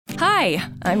Hi,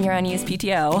 I'm your unused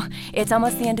PTO. It's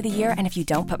almost the end of the year, and if you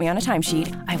don't put me on a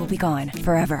timesheet, I will be gone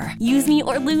forever. Use me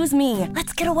or lose me.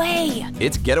 Let's get away.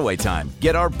 It's getaway time.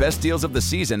 Get our best deals of the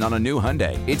season on a new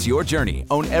Hyundai. It's your journey.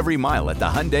 Own every mile at the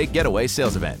Hyundai Getaway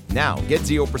Sales Event. Now, get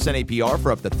 0% APR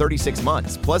for up to 36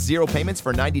 months, plus 0 payments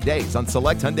for 90 days on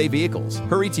select Hyundai vehicles.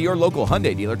 Hurry to your local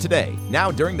Hyundai dealer today. Now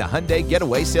during the Hyundai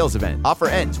Getaway Sales Event. Offer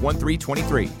ends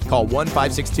 1/3/23. Call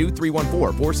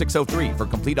 1-562-314-4603 for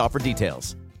complete offer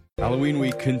details. Halloween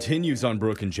week continues on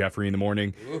Brooke and Jeffrey in the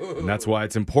morning, and that's why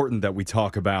it's important that we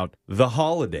talk about the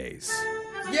holidays.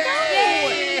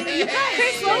 Yay!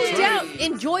 Chris, slow down.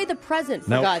 Enjoy the present, for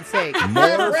God's sake.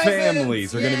 More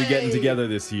families are going to be getting together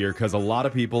this year because a lot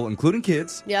of people, including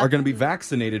kids, are going to be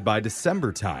vaccinated by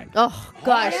December time. Oh,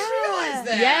 gosh.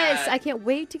 That. Yes, I can't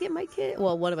wait to get my kid.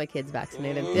 Well, one of my kids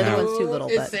vaccinated. The other one's too little.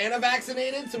 Is Santa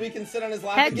vaccinated so we can sit on his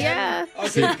lap Heck again? yeah.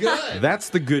 Okay, good. That's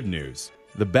the good news.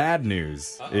 The bad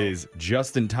news is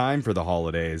just in time for the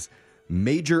holidays,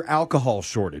 major alcohol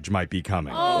shortage might be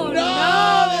coming. Oh,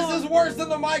 no! This is worse than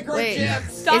the microchips.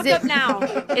 Stop up now.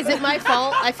 Is it my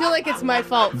fault? I feel like it's my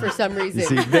fault for some reason. You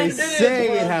see, they say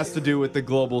it has to do with the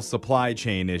global supply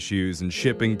chain issues and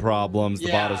shipping problems.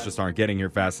 The bottles just aren't getting here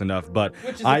fast enough. But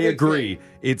I agree.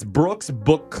 It's Brooks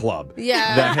Book Club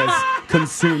that has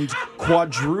consumed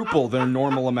quadruple their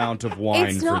normal amount of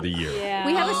wine for the year. Yeah.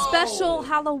 We have a special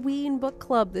Halloween book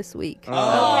club this week.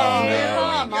 Oh, there we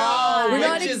go. We're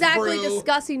not Witches exactly brew.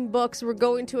 discussing books. We're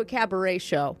going to a cabaret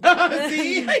show.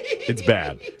 See? It's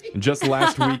bad. And just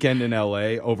last weekend in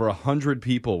L.A., over 100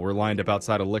 people were lined up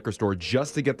outside a liquor store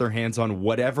just to get their hands on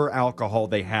whatever alcohol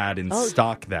they had in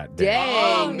stock that day.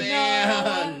 Dang. Oh,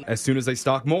 man. As soon as they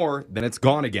stock more, then it's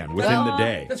gone again within the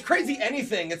day. That's crazy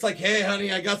anything. It's like, hey,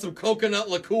 honey, I got some coconut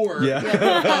liqueur.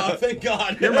 Yeah. Oh, thank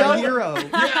God. You're my hero.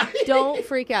 Don't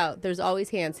freak out. There's always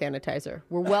hand sanitizer.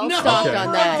 We're well No, stocked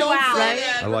on that. Don't say right?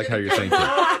 that. I like how you're thinking.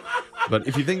 But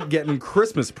if you think getting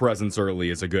Christmas presents early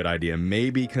is a good idea,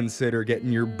 maybe consider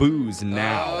getting your booze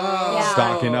now.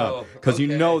 Stocking up. Because you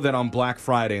know that on Black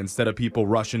Friday, instead of people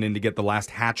rushing in to get the last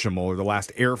Hatchimal or the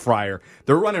last air fryer,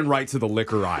 they're running right to the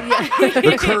liquor aisle.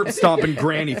 They're curb stomping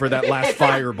Granny for that last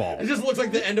fireball. It just looks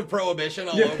like the end of Prohibition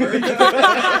all over. Get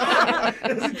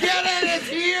it, it's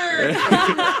here.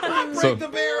 Break the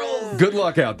barrels. Good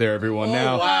luck out there, everyone.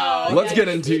 Now, let's get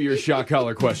into your shot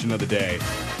collar question of the day.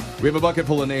 We have a bucket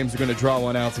full of names. We're going to draw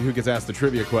one out, see who gets asked the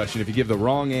trivia question. If you give the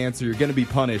wrong answer, you're going to be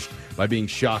punished by being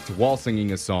shocked while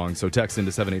singing a song. So text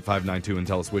into 78592 and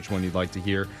tell us which one you'd like to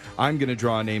hear. I'm going to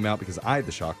draw a name out because I had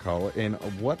the shot collar. And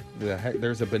what the heck?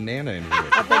 There's a banana in here.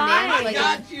 A banana, like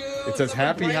Got you. It says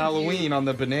Happy Halloween on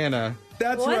the banana.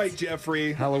 That's right,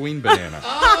 Jeffrey. Halloween banana.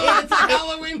 Oh, it's a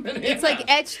Halloween banana. it's like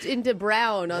etched into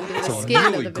brown under the It's a skin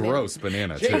really of the banana. gross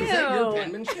banana, Jake, too. is that your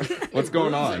penmanship? What's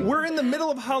going on? We're in the middle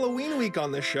of Halloween week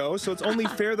on this show, so it's only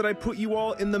fair that I put you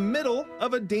all in the middle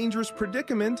of a dangerous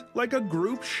predicament like a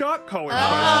group shot collar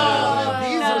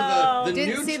question. These are the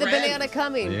Didn't new see the trends. banana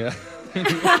coming. Yeah.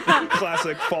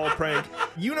 Classic fall prank.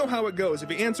 You know how it goes. If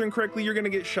you answer incorrectly, you're going to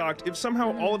get shocked. If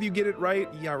somehow all of you get it right,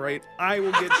 I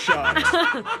will get shocked.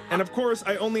 And of course,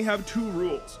 I only have 2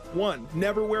 rules. 1,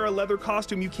 never wear a leather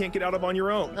costume you can't get out of on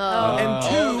your own. And 2,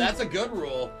 Oh, that's a good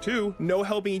rule. 2, no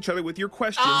helping each other with your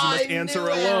questions. You must answer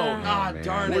alone. Ah,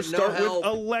 darn We'll it, no start with help.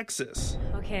 Alexis.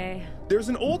 Okay. There's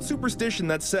an old superstition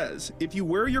that says if you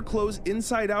wear your clothes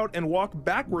inside out and walk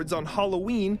backwards on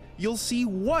Halloween, you'll see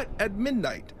what at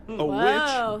midnight? A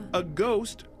witch, a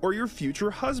ghost, or your future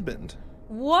husband?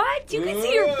 What? You can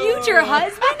see your future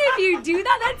husband if you do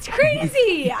that? That's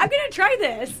crazy. I'm going to try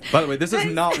this. By the way, this is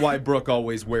not why Brooke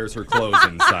always wears her clothes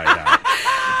inside out.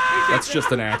 That's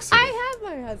just an accident. I have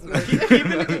my husband. Keep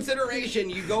into consideration,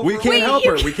 you go We for can't Wait, help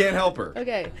you her. We can't help her.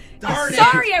 Okay. Darn it.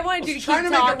 Sorry, I wanted you to keep Trying to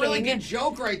talking. make a really good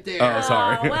joke right there. Oh,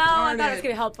 sorry. Oh, well, I Darn thought it it. was going to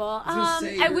be helpful. was gonna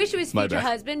say I you're- wish it was My future bad.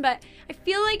 husband, but I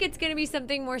feel like it's going to be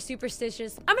something more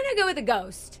superstitious. I'm going to go with a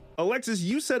ghost. Alexis,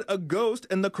 you said a ghost,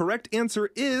 and the correct answer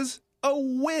is a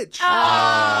witch. Oh,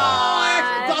 I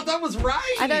actually thought that was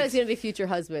right. I thought it was going to be future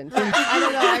husband. I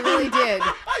don't know. I really did.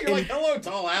 You're like, hello,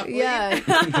 tall athlete.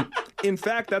 Yeah. In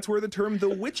fact, that's where the term the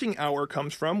witching hour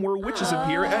comes from, where witches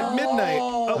appear at midnight.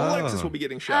 Alexis will be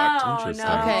getting shocked. Oh, Interesting.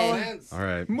 no. Okay. Sense. All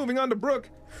right. Moving on to Brooke.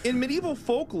 In medieval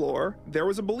folklore, there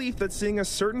was a belief that seeing a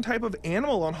certain type of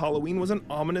animal on Halloween was an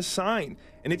ominous sign.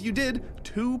 And if you did,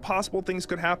 2 possible things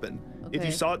could happen. If Okay.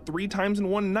 you saw it 3 times in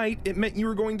one night, it meant you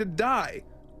were going to die.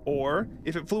 Or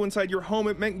if it flew inside your home,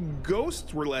 it meant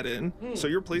ghosts were let in, so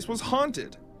your place was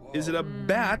haunted. Is it a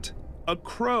bat, a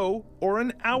crow, or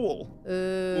an owl?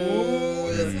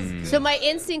 So my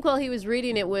instinct while he was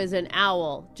reading it was an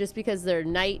owl, just because they're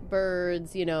night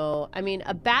birds, you know. I mean,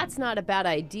 a bat's not a bad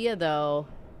idea, though.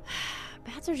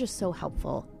 Bats are just so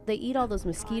helpful. They eat all those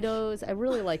mosquitoes. I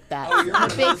really like bats.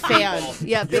 I'm a big fan.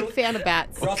 Yeah, big fan of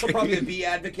bats. You're also probably a bee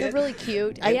advocate. They're really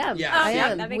cute. I am. Yeah. I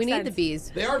am. that makes We need sense. the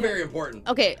bees. They are very important.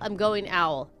 Okay, I'm going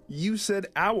owl. You said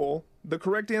owl. The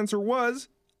correct answer was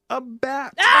a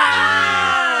bat. Dang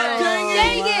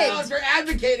it! You're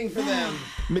advocating for them.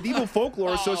 Medieval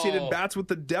folklore associated bats with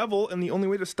the devil, and the only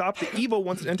way to stop the evil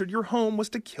once it entered your home was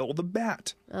to kill the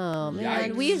bat. Oh,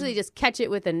 man. Yikes. We usually just catch it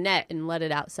with a net and let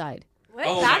it outside. What?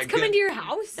 Oh, Bats my come God. into your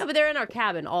house? No, but they're in our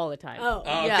cabin all the time. Oh.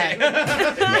 Okay.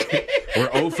 Yeah.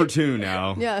 We're 0 for 2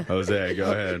 now. Yeah. Jose,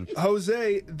 go ahead.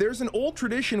 Jose, there's an old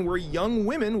tradition where young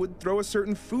women would throw a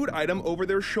certain food item over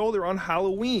their shoulder on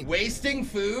Halloween. Wasting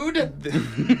food?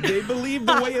 They believed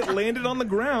the way it landed on the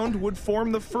ground would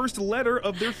form the first letter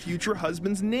of their future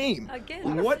husband's name.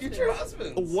 Again. What Future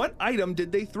husbands. What item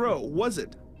did they throw? Was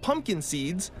it pumpkin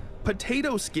seeds,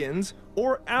 potato skins,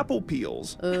 or apple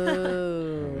peels?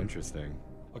 Interesting.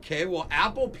 Okay, well,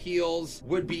 apple peels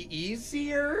would be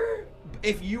easier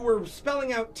if you were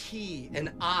spelling out T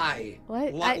and I.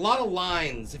 What? Lot of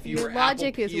lines if you Your were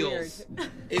logic apple is peels.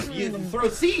 If you throw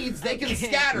seeds, they can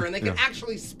scatter and they can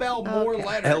actually spell more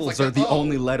letters. L's like are a the O.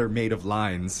 only letter made of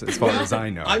lines, as far as I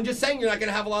know. I'm just saying you're not going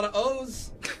to have a lot of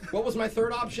O's. What was my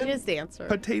third option? It is the answer.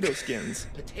 Potato skins.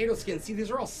 Potato skins. See,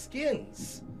 these are all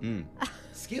skins.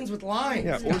 Skins with lines.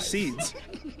 Yeah, or seeds.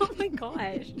 Oh my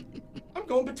gosh. I'm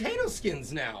going potato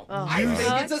skins now. Oh, I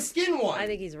think it's a skin one. I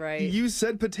think he's right. You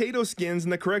said potato skins,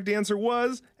 and the correct answer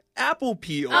was apple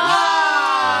peels. it was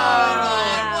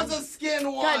a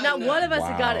skin one. God, not one of us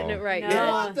had gotten it right.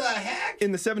 No. What the heck?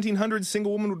 In the 1700s,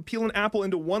 single woman would peel an apple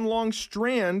into one long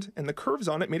strand, and the curves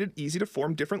on it made it easy to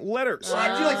form different letters. So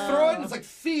after you like throw it, and it's like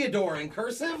Theodore in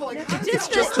cursive. Like how does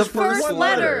Just that the work? first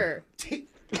letter.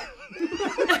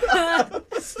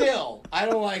 Still, I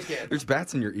don't like it. There's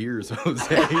bats in your ears,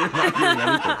 Jose. You're not hearing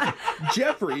anything.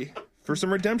 Jeffrey, for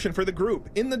some redemption for the group.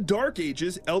 In the Dark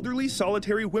Ages, elderly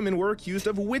solitary women were accused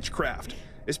of witchcraft,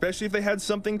 especially if they had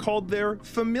something called their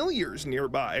familiars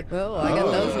nearby. Oh, I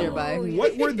got those nearby.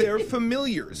 What were their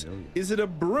familiars? Is it a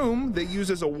broom they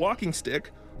used as a walking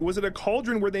stick? Was it a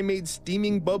cauldron where they made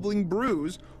steaming, bubbling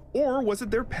brews? Or was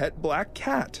it their pet black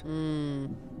cat?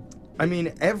 I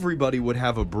mean, everybody would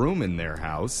have a broom in their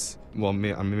house. Well,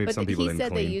 maybe But some people he didn't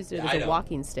said clean. they used it I as a don't.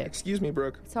 walking stick. Excuse me,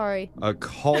 Brooke. Sorry. A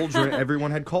cauldron.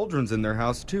 Everyone had cauldrons in their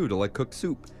house, too, to, like, cook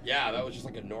soup. Yeah, that was just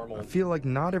like a normal. I feel like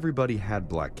not everybody had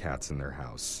black cats in their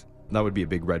house. That would be a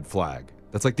big red flag.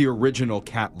 That's like the original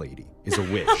cat lady is a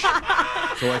witch.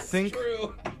 So I think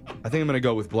True. I'm going to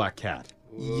go with black cat.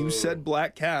 You said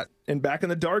black cat. And back in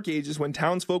the Dark Ages, when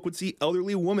townsfolk would see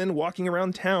elderly women walking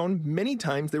around town, many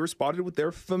times they were spotted with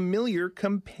their familiar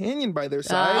companion by their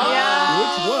side,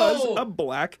 which was a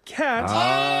black cat.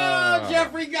 Oh,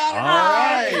 Jeffrey got it All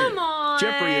right. right. Come on.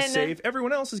 Jeffrey is safe.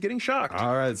 Everyone else is getting shocked.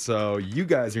 All right, so you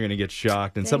guys are going to get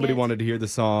shocked, and somebody it. wanted to hear the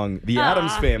song, The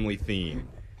Addams Family theme.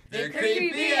 They're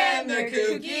creepy and they're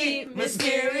kooky,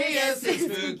 mysterious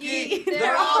and spooky.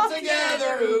 They're all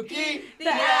together ooky. The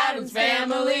Addams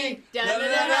Family. Da da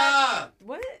da da.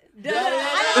 What? Da da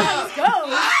da.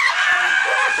 Go.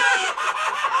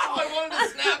 I wanted to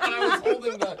snap, but I was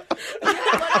holding the.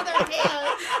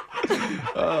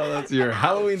 Oh, that's your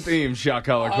Halloween theme shot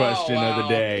collar question of the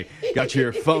day. Got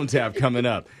your phone tap coming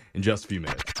up in just a few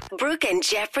minutes. Brooke and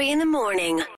Jeffrey in the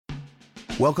morning.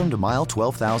 Welcome to mile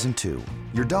 12,002.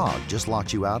 Your dog just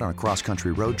locked you out on a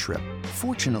cross-country road trip.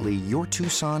 Fortunately, your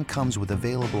Tucson comes with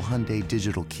available Hyundai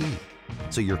Digital Key.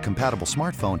 So your compatible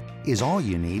smartphone is all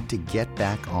you need to get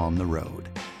back on the road.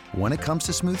 When it comes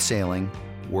to smooth sailing,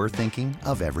 we're thinking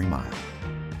of every mile.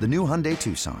 The new Hyundai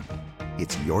Tucson.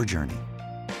 It's your journey.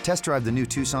 Test drive the new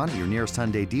Tucson at your nearest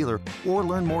Hyundai dealer or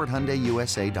learn more at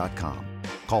HyundaiUSA.com.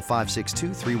 Call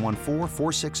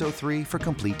 562-314-4603 for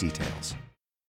complete details.